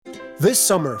This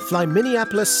summer, fly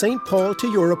Minneapolis-St. Paul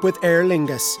to Europe with Aer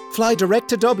Lingus. Fly direct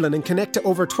to Dublin and connect to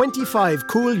over 25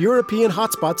 cool European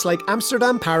hotspots like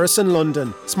Amsterdam, Paris and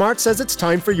London. Smart says it's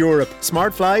time for Europe.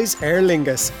 Smart flies Aer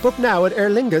Lingus. Book now at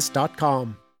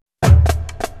aerlingus.com.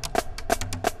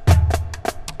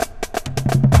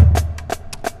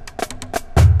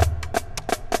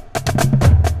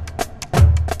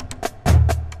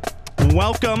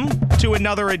 Welcome to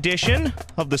another edition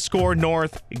of the Score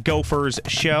North Gophers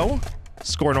Show,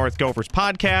 Score North Gophers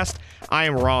podcast. I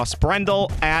am Ross Brendel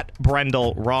at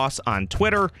Brendel Ross on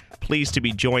Twitter. Pleased to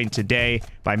be joined today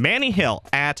by Manny Hill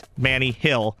at Manny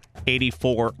Hill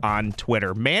 84 on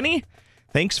Twitter. Manny,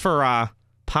 thanks for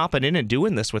popping in and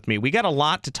doing this with me. We got a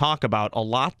lot to talk about, a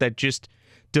lot that just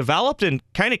developed and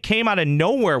kind of came out of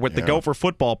nowhere with the Gopher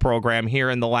football program here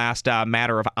in the last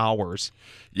matter of hours.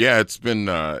 Yeah, it's been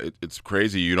it's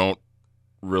crazy. You don't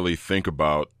really think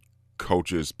about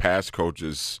coaches, past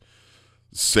coaches,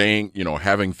 saying,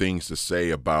 having things to say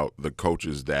about the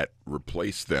coaches that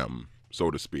replaced them, so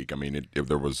to speak. I mean, if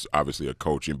there was obviously a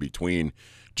coach in between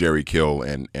Jerry Kill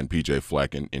and PJ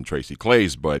Fleck and Tracy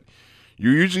Claeys, but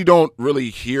you usually don't really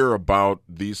hear about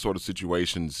these sort of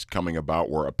situations coming about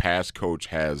where a past coach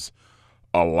has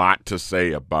a lot to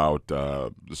say about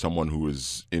someone who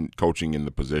is coaching in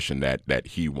the position that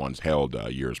he once held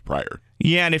years prior.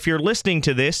 Yeah, and if you're listening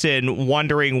to this and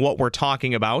wondering what we're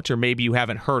talking about, or maybe you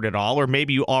haven't heard it all, or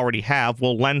maybe you already have,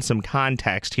 we'll lend some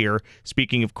context here.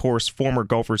 Speaking, of course, former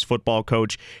Gophers football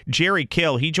coach Jerry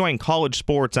Kill, he joined College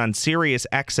Sports on Sirius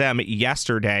XM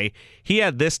yesterday. He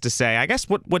had this to say. I guess,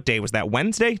 what day was that?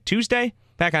 Wednesday? Tuesday?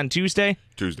 Back on Tuesday?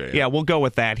 Tuesday, yeah, we'll go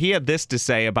with that. He had this to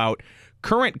say about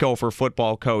current Gopher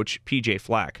football coach PJ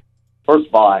Fleck. First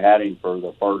of all, I had him for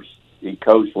the first, he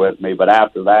coached with me, but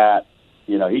after that,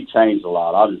 he changed a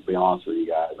lot. I'll just be honest with you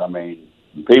guys. I mean,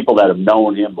 people that have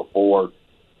known him before,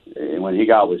 when he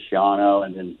got with Shiano,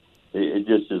 and then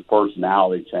his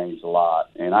personality changed a lot.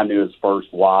 And I knew his first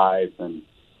wife, and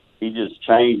he just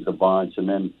changed a bunch. And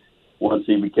then once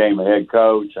he became a head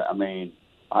coach, I mean,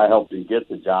 I helped him get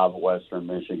the job at Western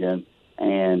Michigan.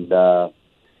 And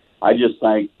I just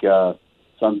think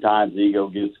sometimes ego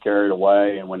gets carried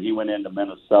away. And when he went into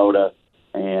Minnesota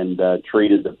and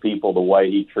treated the people the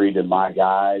way he treated my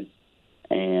guys,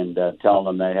 and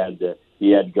telling them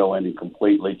he had to go in and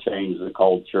completely change the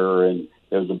culture, and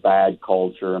there was a bad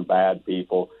culture and bad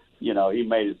people. He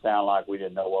made it sound like we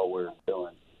didn't know what we were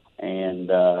doing, and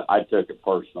I took it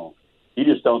personal. You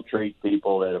just don't treat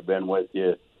people that have been with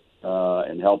you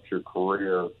and helped your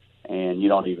career, and you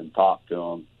don't even talk to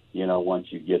them, once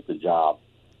you get the job.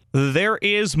 There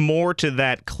is more to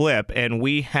that clip, and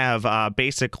we have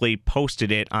basically posted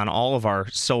it on all of our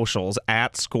socials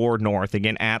at Score North.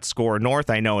 Again, at Score North.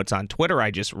 I know it's on Twitter.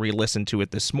 I just re-listened to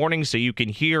it this morning, so you can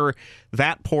hear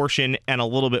that portion and a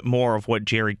little bit more of what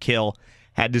Jerry Kill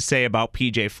had to say about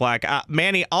PJ Fleck.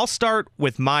 Manny, I'll start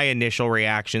with my initial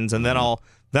reactions, and then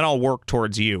I'll work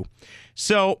towards you.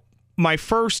 So I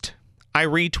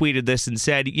retweeted this and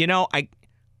said,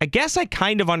 I guess I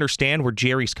kind of understand where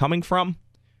Jerry's coming from,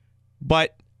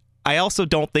 but I also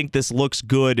don't think this looks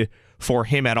good for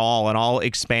him at all, and I'll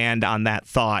expand on that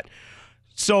thought.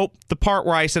 So the part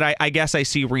where I said, I guess I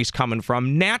see Reese coming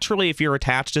from, naturally, if you're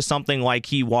attached to something like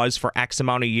he was for X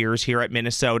amount of years here at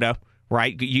Minnesota,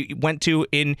 right? You went to,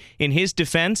 in his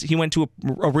defense, he went to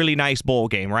a really nice bowl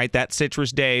game, right? That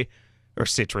Citrus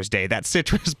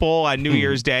Bowl on New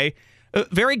Year's Day.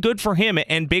 Very good for him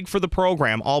and big for the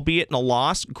program, albeit in a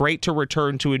loss. Great to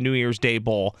return to a New Year's Day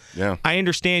bowl. Yeah. I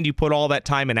understand you put all that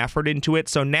time and effort into it.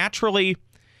 So naturally,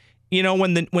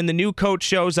 when the new coach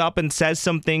shows up and says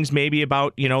some things maybe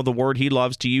about, the word he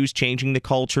loves to use, changing the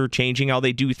culture, changing how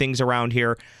they do things around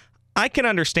here, I can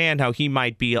understand how he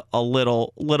might be a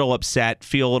little upset,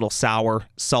 feel a little sour.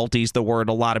 Salty's the word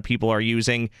a lot of people are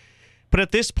using. But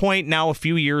at this point now, a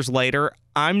few years later,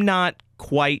 I'm not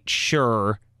quite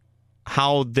sure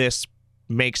how this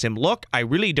makes him look. I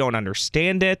really don't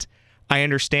understand it. I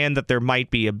understand that there might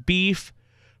be a beef,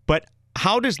 but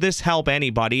how does this help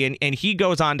anybody? And he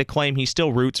goes on to claim he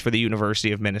still roots for the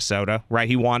University of Minnesota, right?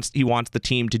 He wants the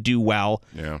team to do well.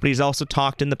 Yeah. But he's also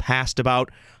talked in the past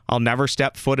about, I'll never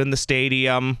step foot in the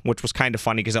stadium, which was kind of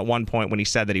funny because at one point when he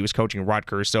said that he was coaching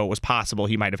Rutgers, so it was possible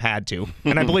he might have had to.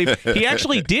 And I believe he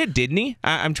actually didn't he?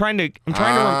 I'm trying to.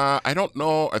 I don't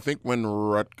know. I think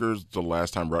the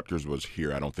last time Rutgers was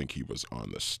here, I don't think he was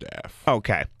on the staff.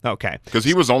 Okay. Because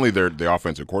he was only the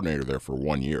offensive coordinator there for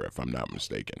 1 year, if I'm not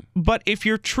mistaken. But if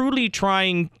you're truly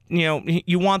trying,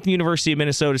 you want the University of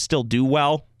Minnesota to still do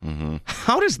well,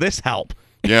 how does this help?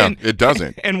 Yeah, it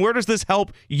doesn't. And where does this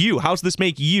help you? How's this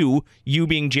make you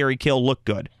being Jerry Kill, look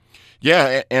good?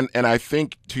 Yeah, and I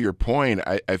think to your point,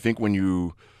 I think when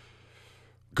you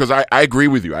 – because I agree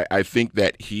with you. I think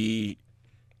that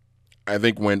I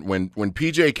think when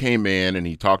PJ came in and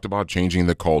he talked about changing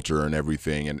the culture and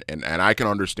everything, and I can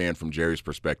understand from Jerry's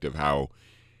perspective how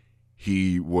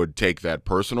he would take that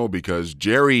personal, because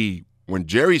when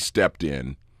Jerry stepped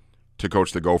in to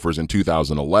coach the Gophers in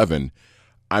 2011,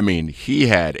 I mean, he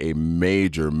had a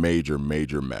major, major,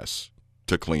 major mess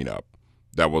to clean up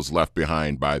that was left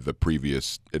behind by the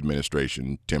previous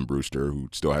administration, Tim Brewster, who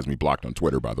still has me blocked on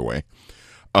Twitter, by the way.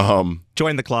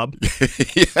 Join the club.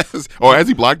 Yes. Oh, has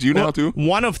he blocked you now too?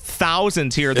 One of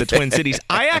thousands here in the Twin Cities.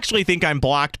 I actually think I'm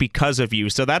blocked because of you,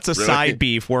 so that's a side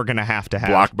beef we're gonna have to have.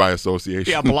 Blocked by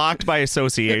association. Yeah, blocked by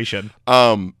association.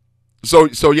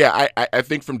 So yeah, I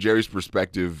think from Jerry's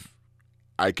perspective,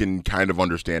 I can kind of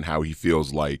understand how he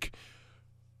feels like,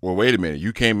 well, wait a minute,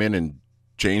 you came in and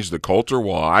changed the culture?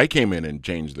 Well, I came in and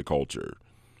changed the culture.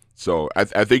 So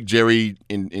I think Jerry,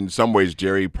 in some ways,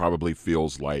 Jerry probably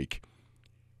feels like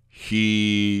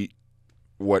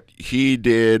what he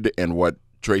did and what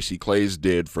Tracy Claeys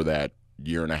did for that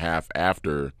year and a half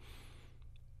after,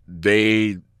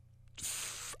 I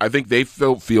think they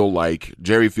feel like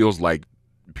Jerry feels like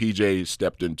PJ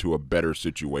stepped into a better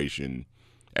situation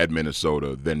at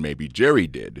Minnesota than maybe Jerry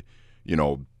did,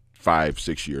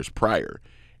 5-6 years prior.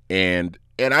 And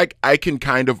I can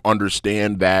kind of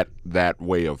understand that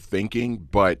way of thinking,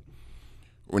 but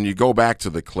when you go back to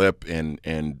the clip and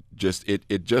just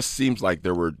it just seems like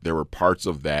there were parts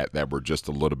of that were just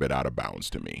a little bit out of bounds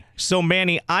to me. So,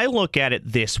 Manny, I look at it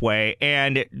this way,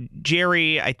 and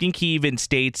Jerry, I think he even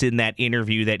states in that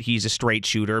interview that he's a straight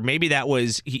shooter. Maybe that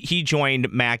was he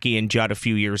joined Mackey and Judd a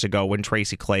few years ago when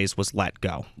Tracy Claeys was let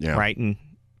go, right? And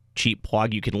cheap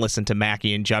plug, you can listen to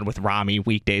Mackey and Judd with Rami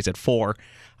weekdays at 4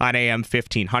 on AM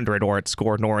 1500 or at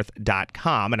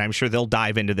scorenorth.com, and I'm sure they'll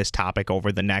dive into this topic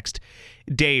over the next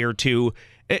day or two.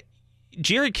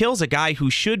 Jerry Kill's a guy who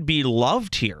should be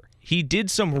loved here. He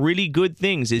did some really good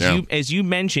things. As you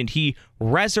mentioned, he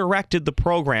resurrected the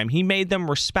program. He made them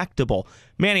respectable.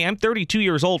 Manny, I'm 32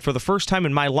 years old. For the first time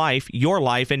in my life, your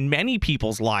life, and many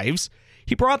people's lives,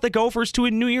 he brought the Gophers to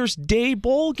a New Year's Day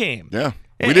bowl game. Yeah.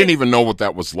 We didn't even know what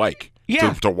that was like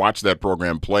to watch that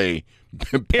program play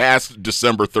past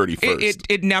December 31st.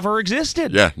 It never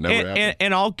existed. Yeah, never happened.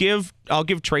 And I'll give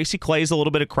Tracy Claeys a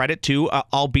little bit of credit too,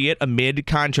 albeit amid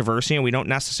controversy, and we don't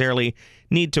necessarily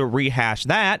need to rehash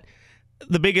that.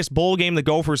 The biggest bowl game the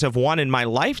Gophers have won in my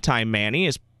lifetime, Manny,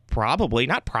 is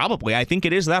I think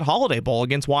it is that Holiday Bowl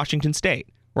against Washington State.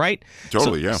 Right?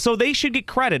 Totally, yeah. So they should get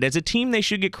credit. As a team, they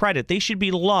should get credit. They should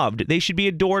be loved. They should be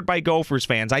adored by Gophers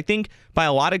fans. I think by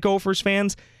a lot of Gophers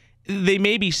fans, they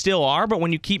maybe still are, but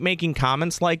when you keep making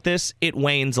comments like this, it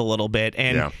wanes a little bit.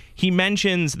 And he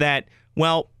mentions that,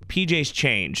 well, PJ's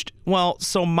changed. Well,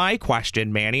 so my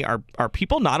question, Manny, are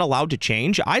people not allowed to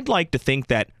change? I'd like to think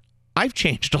that I've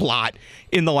changed a lot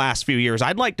in the last few years.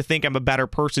 I'd like to think I'm a better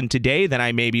person today than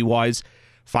I maybe was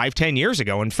 5-10 years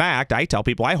ago. In fact, I tell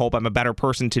people I hope I'm a better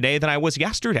person today than I was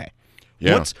yesterday.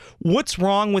 Yeah. What's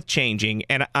wrong with changing?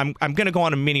 And I'm going to go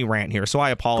on a mini rant here, so I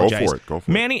apologize. Go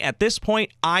for it. Manny, at this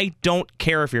point, I don't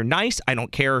care if you're nice. I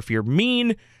don't care if you're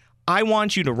mean. I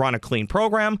want you to run a clean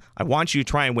program. I want you to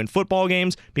try and win football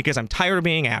games because I'm tired of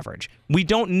being average. We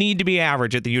don't need to be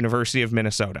average at the University of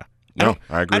Minnesota. No,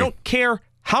 I agree. I don't care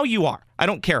how you are. I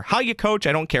don't care how you coach.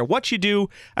 I don't care what you do.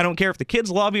 I don't care if the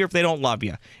kids love you or if they don't love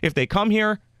you. If they come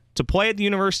here to play at the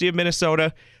University of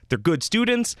Minnesota, they're good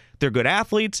students, they're good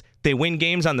athletes, they win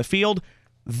games on the field.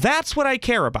 That's what I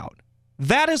care about.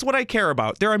 That is what I care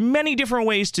about. There are many different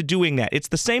ways to doing that. It's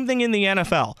the same thing in the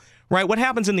NFL, right? What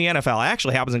happens in the NFL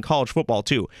actually happens in college football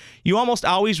too. You almost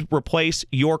always replace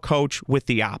your coach with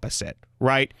the opposite,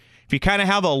 right? If you kind of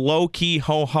have a low-key,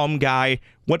 ho-hum guy,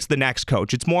 what's the next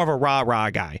coach? It's more of a rah-rah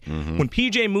guy. Mm-hmm. When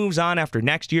PJ moves on after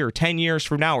next year or 10 years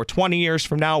from now or 20 years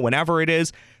from now, whenever it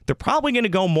is, they're probably going to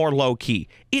go more low-key.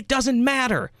 It doesn't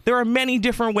matter. There are many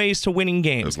different ways to winning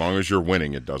games. As long as you're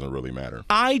winning, it doesn't really matter.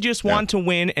 I just want to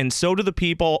win, and so do the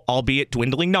people, albeit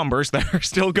dwindling numbers that are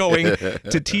still going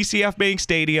to TCF Bank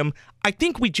Stadium. I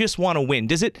think we just want to win.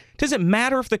 Does it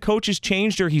matter if the coach has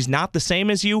changed or he's not the same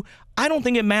as you? I don't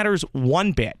think it matters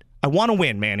one bit. I want to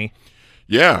win, Manny.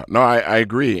 Yeah, no, I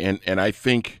agree, and I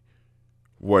think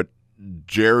what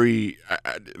Jerry,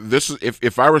 this is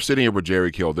if I were sitting here with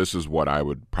Jerry Kill, this is what I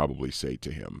would probably say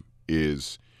to him: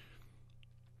 is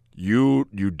you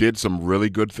did some really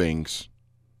good things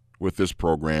with this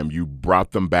program. You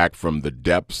brought them back from the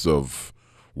depths of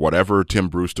whatever Tim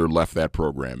Brewster left that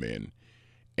program in,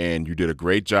 and you did a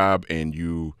great job. And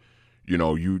you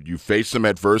you faced some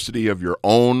adversity of your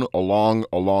own along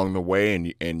the way,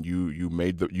 and you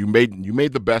made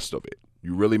the best of it.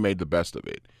 You really made the best of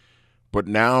it. But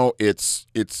now it's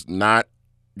not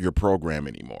your program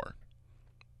anymore.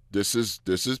 This is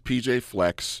PJ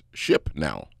Fleck's ship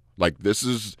now. Like,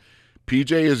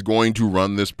 PJ is going to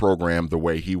run this program the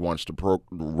way he wants to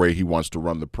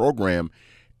run the program,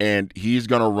 and he's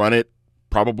going to run it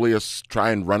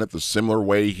try and run it the similar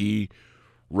way he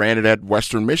ran it at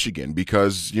Western Michigan,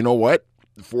 because you know what?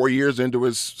 4 years into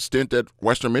his stint at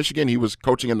Western Michigan, he was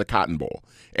coaching in the Cotton Bowl,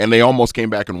 and they almost came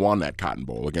back and won that Cotton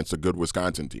Bowl against a good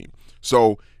Wisconsin team.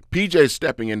 So PJ's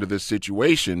stepping into this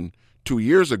situation 2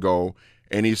 years ago,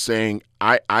 and he's saying,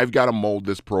 I've got to mold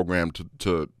this program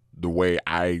to the way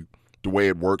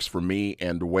it works for me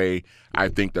and the way I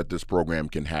think that this program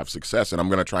can have success, and I'm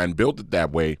going to try and build it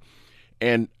that way.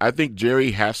 And I think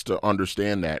Jerry has to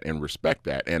understand that and respect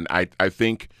that. And I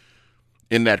think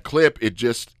in that clip,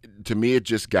 to me it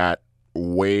just got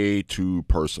way too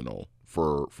personal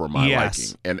for my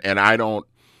liking. And I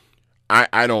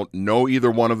don't know either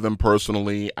one of them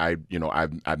personally.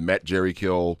 I've met Jerry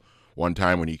Kill one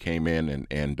time when he came in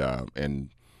and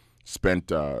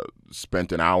spent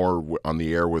an hour on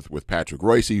the air with Patrick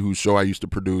Royce, whose show I used to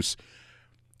produce.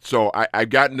 So I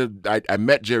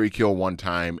met Jerry Kill one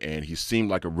time, and he seemed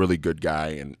like a really good guy,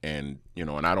 and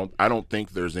I don't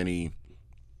think there's any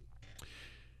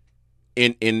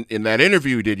in that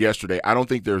interview he did yesterday. I don't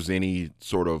think there's any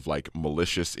sort of like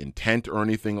malicious intent or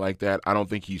anything like that. I don't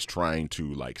think he's trying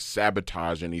to like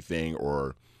sabotage anything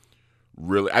or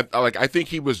really. I think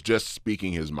he was just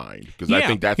speaking his mind, because I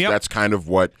think that's kind of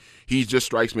what he just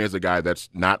strikes me as, a guy that's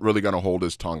not really going to hold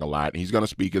his tongue a lot. He's going to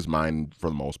speak his mind for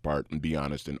the most part and be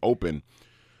honest and open.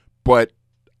 But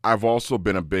I've also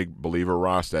been a big believer,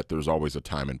 Ross, that there's always a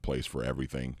time and place for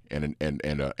everything, and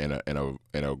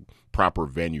a proper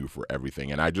venue for everything.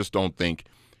 And I just don't think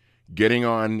getting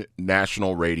on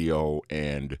national radio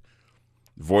and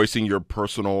voicing your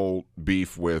personal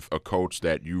beef with a coach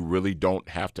that you really don't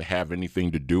have to have anything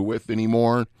to do with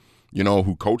anymore,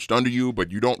 who coached under you,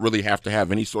 but you don't really have to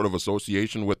have any sort of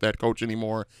association with that coach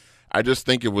anymore. I just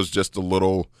think it was just a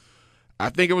little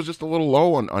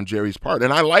low on Jerry's part.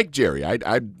 And I like Jerry.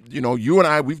 You and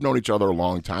I, we've known each other a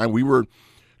long time. We were,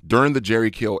 during the Jerry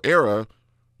Kill era,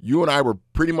 you and I were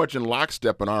pretty much in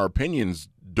lockstep in our opinions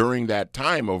during that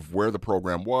time of where the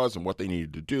program was and what they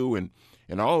needed to do and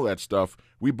all of that stuff.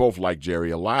 We both liked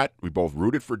Jerry a lot. We both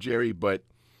rooted for Jerry, but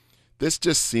this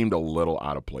just seemed a little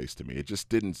out of place to me. It just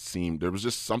didn't seem, there was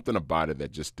just something about it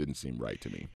that just didn't seem right to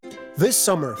me. This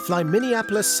summer, fly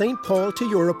Minneapolis-St. Paul to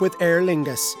Europe with Aer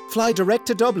Lingus. Fly direct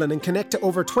to Dublin and connect to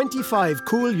over 25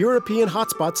 cool European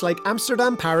hotspots like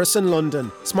Amsterdam, Paris and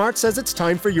London. Smart says it's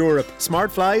time for Europe.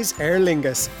 Smart flies Aer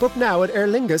Lingus. Book now at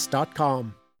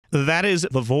airlingus.com. That is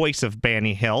the voice of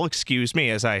Manny Hill. Excuse me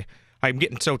as I'm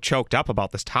getting so choked up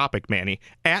about this topic, Manny.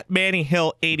 At Manny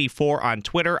Hill 84 on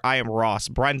Twitter. I am Ross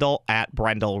Brendel at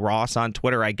Brendel Ross on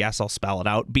Twitter. I guess I'll spell it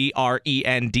out.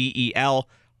 BRENDEL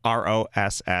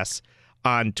ROSS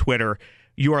on Twitter.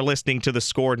 You are listening to the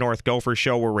Score North Gopher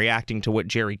Show. We're reacting to what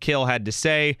Jerry Kill had to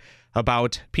say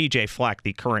about PJ Fleck,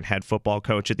 the current head football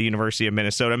coach at the University of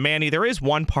Minnesota. Manny, there is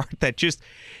one part that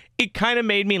it kind of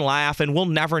made me laugh, and we'll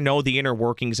never know the inner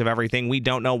workings of everything. We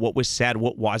don't know what was said,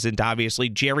 what wasn't. Obviously,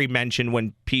 Jerry mentioned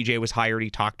when PJ was hired,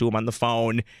 he talked to him on the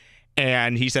phone,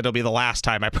 and he said it'll be the last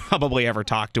time I probably ever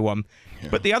talk to him. Yeah.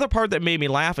 But the other part that made me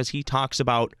laugh is he talks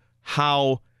about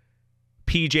how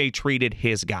PJ treated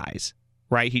his guys,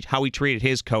 right? How he treated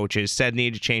his coaches, said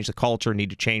need to change the culture,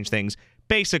 need to change things.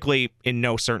 Basically, in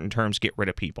no certain terms, get rid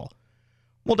of people.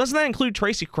 Well, doesn't that include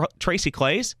Tracy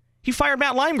Claeys? He fired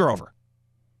Matt Limegrover.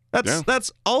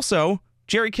 That's also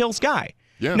Jerry Kill's guy.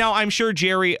 Yeah. Now, I'm sure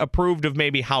Jerry approved of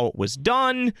maybe how it was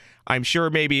done. I'm sure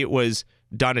maybe it was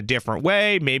done a different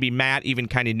way. Maybe Matt even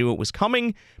kind of knew it was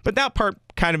coming. But that part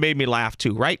kind of made me laugh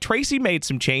too, right? Tracy made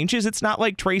some changes. It's not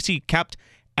like Tracy kept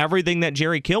everything that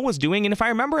Jerry Kill was doing. And if I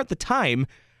remember at the time,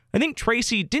 I think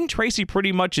Tracy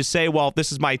pretty much just say, well,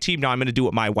 this is my team now, I'm going to do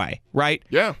it my way, right?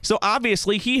 Yeah. So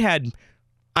obviously he had,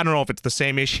 I don't know if it's the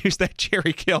same issues that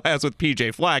Jerry Kill has with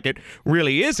PJ Fleck. It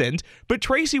really isn't. But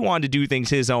Tracy wanted to do things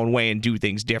his own way and do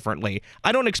things differently.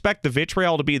 I don't expect the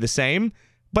vitriol to be the same,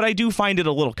 but I do find it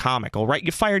a little comical, right?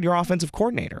 You fired your offensive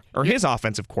coordinator, or his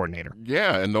offensive coordinator.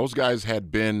 Yeah, and those guys had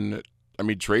been,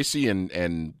 Tracy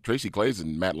and Tracy Claeys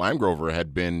and Matt Limegrover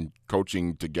had been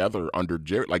coaching together under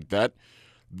Jerry. Like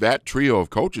that trio of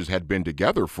coaches had been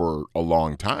together for a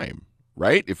long time.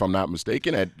 Right, if I'm not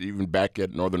mistaken, even back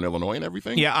at Northern Illinois and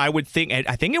everything. Yeah, I would think.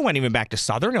 I think it went even back to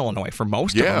Southern Illinois for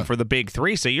most of them, for the big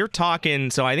three. So you're talking.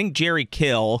 So I think Jerry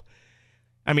Kill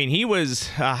I mean, he was,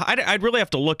 I'd really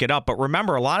have to look it up, but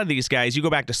remember, a lot of these guys, you go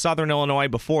back to Southern Illinois.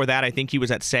 Before that, I think he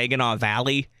was at Saginaw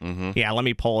Valley. Mm-hmm. Yeah, let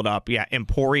me pull it up. Yeah,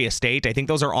 Emporia State. I think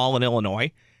those are all in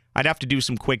Illinois. I'd have to do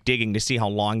some quick digging to see how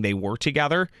long they were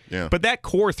together. Yeah. But that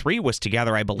core three was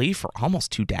together, I believe, for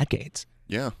almost 2 decades.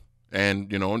 Yeah.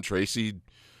 And, and Tracy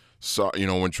saw,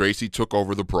 when Tracy took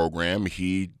over the program,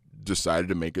 he decided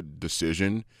to make a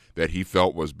decision that he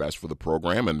felt was best for the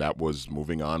program, and that was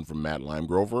moving on from Matt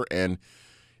Limegrover. And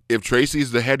if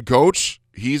Tracy's the head coach,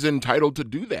 he's entitled to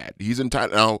do that. He's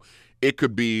entitled. Now, it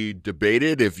could be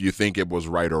debated if you think it was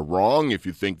right or wrong, if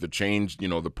you think the change,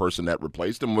 the person that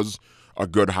replaced him was a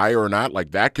good hire or not.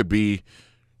 Like, that could be,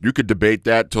 you could debate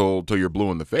that till you're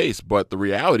blue in the face. But the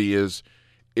reality is,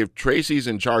 if Tracy's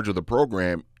in charge of the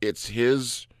program, it's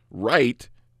his right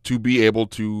to be able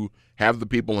to have the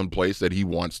people in place that he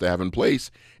wants to have in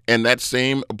place. And that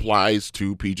same applies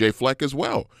to PJ Fleck as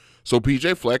well. So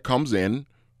PJ Fleck comes in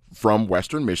from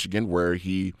Western Michigan, where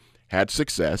he had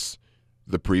success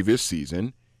the previous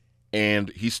season, and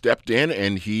he stepped in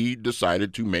and he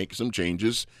decided to make some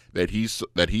changes that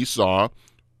he saw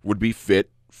would be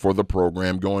fit for the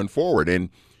program going forward. And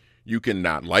you can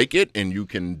not like it, and you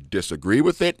can disagree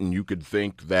with it, and you could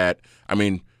think that,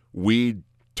 we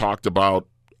talked about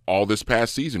all this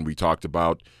past season. We talked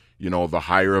about, the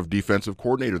hire of defensive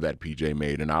coordinator that PJ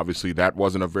made, and obviously that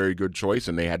wasn't a very good choice,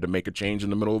 and they had to make a change in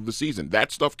the middle of the season.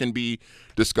 That stuff can be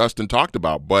discussed and talked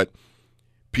about, but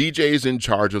PJ is in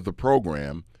charge of the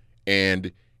program,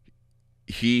 and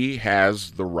he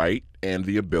has the right and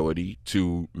the ability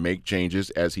to make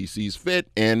changes as he sees fit.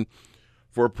 And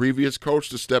for a previous coach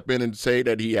to step in and say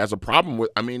that he has a problem with,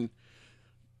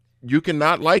 you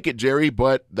cannot like it, Jerry,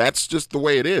 but that's just the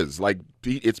way it is. Like,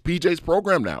 it's PJ's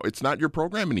program now. It's not your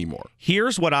program anymore.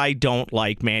 Here's what I don't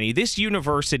like, Manny. This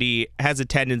university has a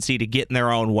tendency to get in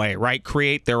their own way, right?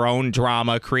 Create their own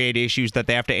drama, create issues that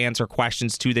they have to answer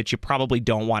questions to that you probably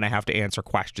don't want to have to answer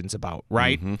questions about,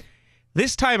 right? Mm-hmm.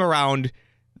 This time around,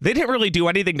 they didn't really do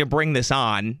anything to bring this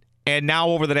on, and now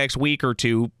over the next week or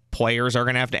two, players are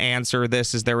going to have to answer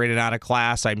this as they're in and out of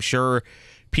class. I'm sure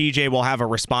PJ will have a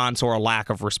response or a lack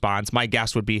of response. My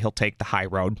guess would be he'll take the high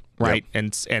road, right?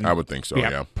 Yep. And I would think so,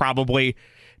 yeah. Probably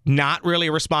not really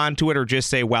respond to it or just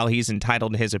say, well, he's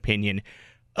entitled to his opinion.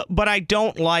 But I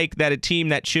don't like that a team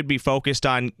that should be focused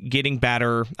on getting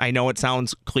better, I know it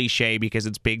sounds cliche because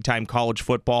it's big-time college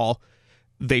football,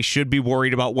 they should be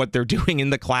worried about what they're doing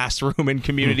in the classroom and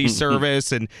community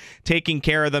service and taking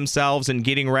care of themselves and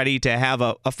getting ready to have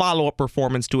a follow-up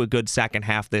performance to a good second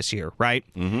half this year, right?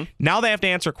 Mm-hmm. Now they have to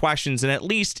answer questions and at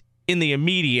least in the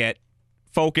immediate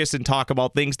focus and talk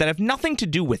about things that have nothing to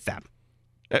do with them.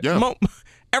 Yeah.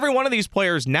 Every one of these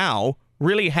players now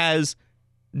really has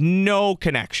no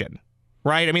connection,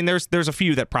 right? There's a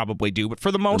few that probably do, but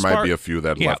for the most part... There might be a few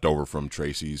that left over from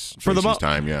Tracy's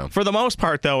time, yeah. For the most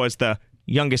part, though, as the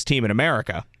youngest team in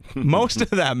America, most of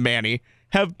them, Manny,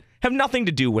 have nothing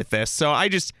to do with this. So I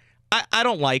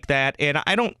don't like that, and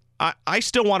I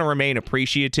still want to remain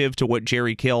appreciative to what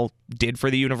Jerry Kill did for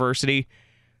the university.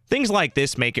 Things like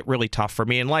this make it really tough for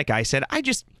me, and like I said, I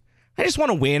just want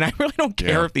to win. I really don't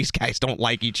care if these guys don't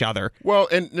like each other. Well,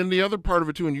 and the other part of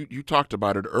it, too, and you talked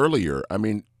about it earlier,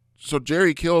 so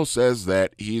Jerry Kill says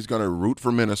that he's going to root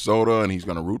for Minnesota and he's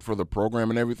going to root for the program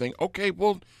and everything. Okay,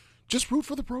 well, just root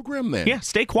for the program then. Yeah,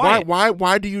 stay quiet.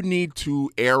 Why do you need to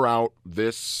air out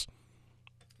this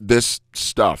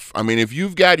stuff? If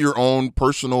you've got your own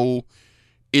personal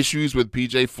issues with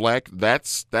PJ Fleck,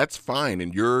 that's fine,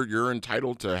 and you're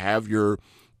entitled to have your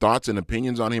thoughts and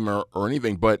opinions on him or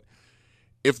anything. But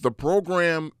if the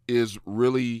program is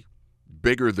really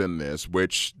bigger than this,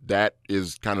 which that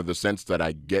is kind of the sense that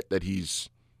I get that he's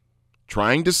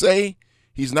trying to say,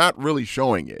 he's not really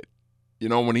showing it.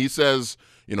 When he says,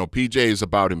 PJ is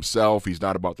about himself, he's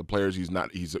not about the players,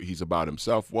 he's about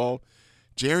himself. Well,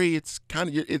 Jerry, it's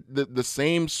kind of the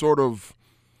same sort of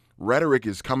rhetoric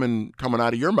is coming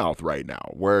out of your mouth right now,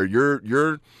 where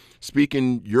you're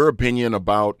speaking your opinion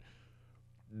about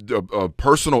a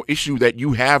personal issue that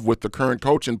you have with the current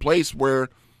coach in place, where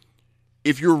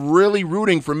if you're really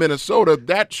rooting for Minnesota,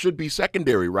 that should be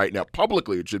secondary right now.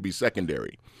 Publicly, it should be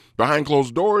secondary. Behind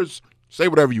closed doors, say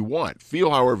whatever you want, feel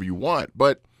however you want.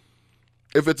 But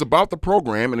if it's about the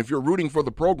program and if you're rooting for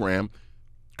the program,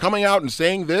 coming out and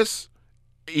saying this,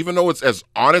 even though it's as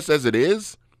honest as it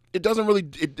is, it doesn't really,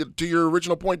 to your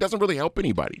original point, doesn't really help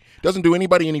anybody. It doesn't do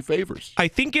anybody any favors. I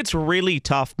think it's really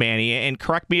tough, Manny, and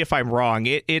correct me if I'm wrong.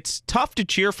 It's tough to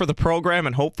cheer for the program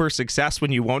and hope for success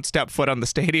when you won't step foot on the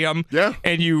stadium. Yeah.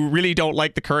 And you really don't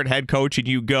like the current head coach and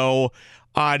you go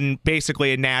on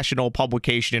basically a national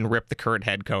publication and rip the current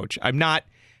head coach. I'm not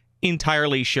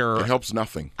entirely sure it helps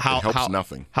nothing. How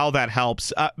that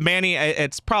helps. Manny,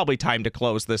 it's probably time to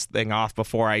close this thing off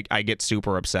before I get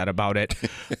super upset about it.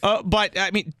 But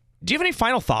I mean, do you have any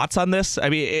final thoughts on this? I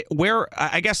mean,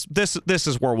 I guess this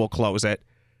is where we'll close it.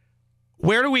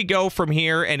 Where do we go from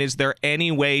here, and is there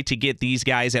any way to get these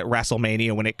guys at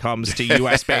WrestleMania when it comes to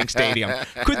U.S. Bank Stadium?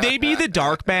 Could they be the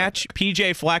dark match?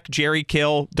 PJ Fleck, Jerry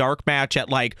Kill, dark match at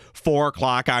like 4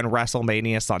 o'clock on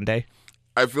WrestleMania Sunday?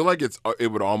 I feel like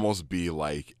it would almost be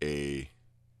like a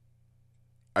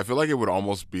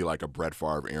Brett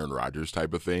Favre, Aaron Rodgers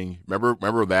type of thing.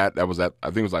 Remember that? That was I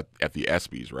think it was like at the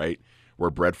ESPYs, right? Where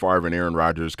Brett Favre and Aaron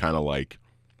Rodgers kind of like,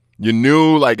 you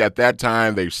knew like at that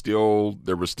time there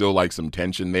was still like some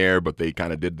tension there, but they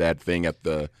kind of did that thing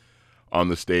on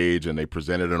the stage and they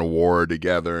presented an award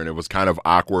together, and it was kind of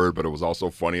awkward, but it was also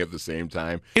funny at the same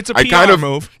time. It's a PR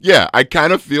move. Yeah, I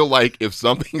kind of feel like if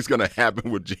something's going to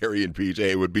happen with Jerry and PJ,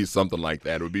 it would be something like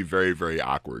that. It would be very, very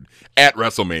awkward at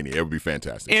WrestleMania. It would be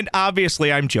fantastic. And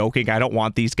obviously, I'm joking. I don't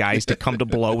want these guys to come to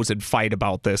blows and fight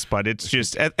about this, but it's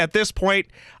just at this point,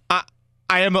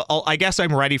 I guess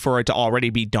I'm ready for it to already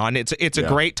be done. It's a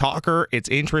great talker. It's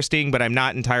interesting, but I'm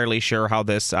not entirely sure how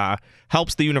this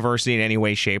helps the university in any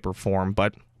way, shape, or form.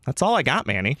 But that's all I got,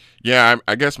 Manny. Yeah,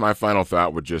 I guess my final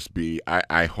thought would just be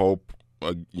I hope,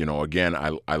 again,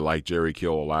 I like Jerry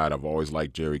Kill a lot. I've always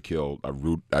liked Jerry Kill.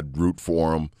 I'd root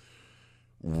for him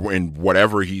in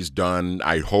whatever he's done.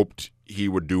 I hoped he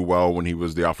would do well when he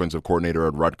was the offensive coordinator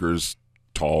at Rutgers.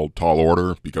 Tall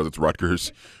order, because it's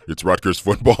Rutgers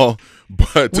football.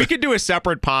 But we could do a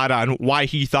separate pod on why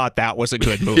he thought that was a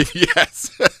good move.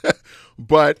 Yes.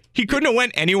 But he couldn't have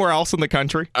went anywhere else in the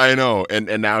country. I know,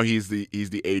 and now he's the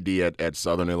AD at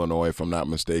Southern Illinois, if I'm not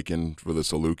mistaken, for the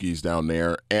Salukis down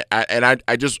there. And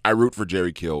I root for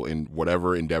Jerry Kill in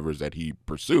whatever endeavors that he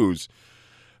pursues.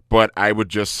 But I would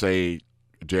just say,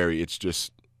 Jerry, it's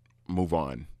just move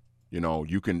on.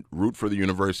 You can root for the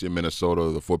University of Minnesota,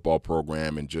 the football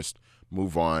program, and just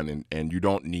move on. And you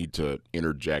don't need to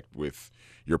interject with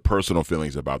your personal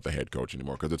feelings about the head coach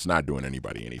anymore, because it's not doing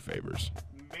anybody any favors.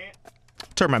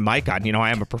 Turn my mic on.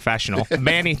 I am a professional.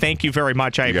 Manny, thank you very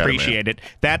much. I appreciate it.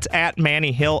 That's at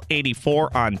Manny Hill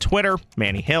 84 on Twitter.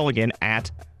 Manny Hill, again,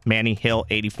 at Manny Hill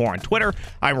 84 on Twitter.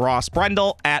 I'm Ross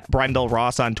Brendel at Brendel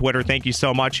Ross on Twitter. Thank you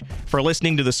so much for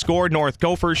listening to the Score North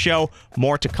Gophers show.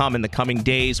 More to come in the coming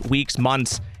days, weeks,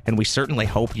 months, and we certainly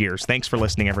hope years. Thanks for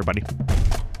listening, everybody.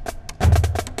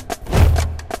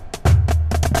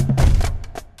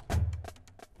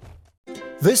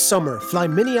 This summer, fly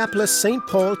Minneapolis-St.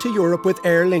 Paul to Europe with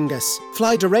Aer Lingus.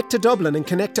 Fly direct to Dublin and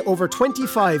connect to over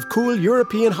 25 cool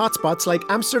European hotspots like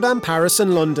Amsterdam, Paris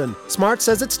and London. Smart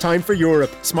says it's time for Europe.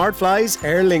 Smart flies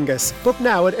Aer Lingus. Book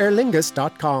now at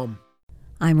airlingus.com.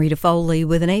 I'm Rita Foley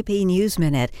with an AP News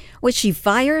Minute. Was she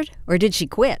fired or did she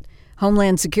quit?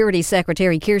 Homeland Security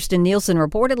Secretary Kirstjen Nielsen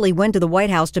reportedly went to the White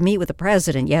House to meet with the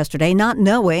president yesterday, not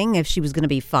knowing if she was going to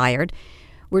be fired.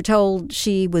 We're told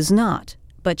she was not,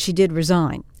 but she did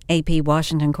resign. AP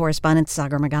Washington correspondent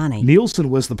Sagar Magani. Nielsen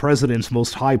was the president's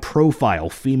most high-profile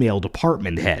female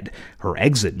department head. Her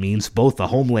exit means both the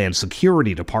Homeland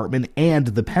Security Department and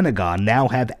the Pentagon now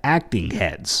have acting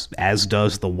heads, as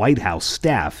does the White House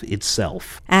staff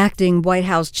itself. Acting White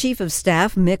House Chief of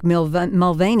Staff Mick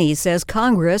Mulvaney says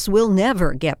Congress will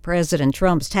never get President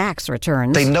Trump's tax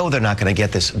returns. They know they're not going to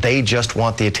get this. They just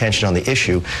want the attention on the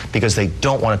issue because they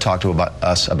don't want to talk to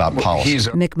us about policy.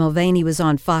 Mick Mulvaney was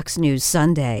on Fox News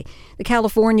Sunday. The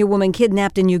California woman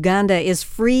kidnapped in Uganda is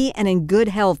free and in good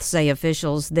health, say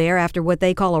officials there, after what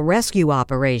they call a rescue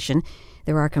operation.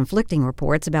 There are conflicting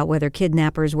reports about whether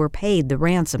kidnappers were paid the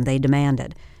ransom they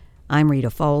demanded. I'm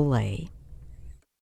Rita Foley.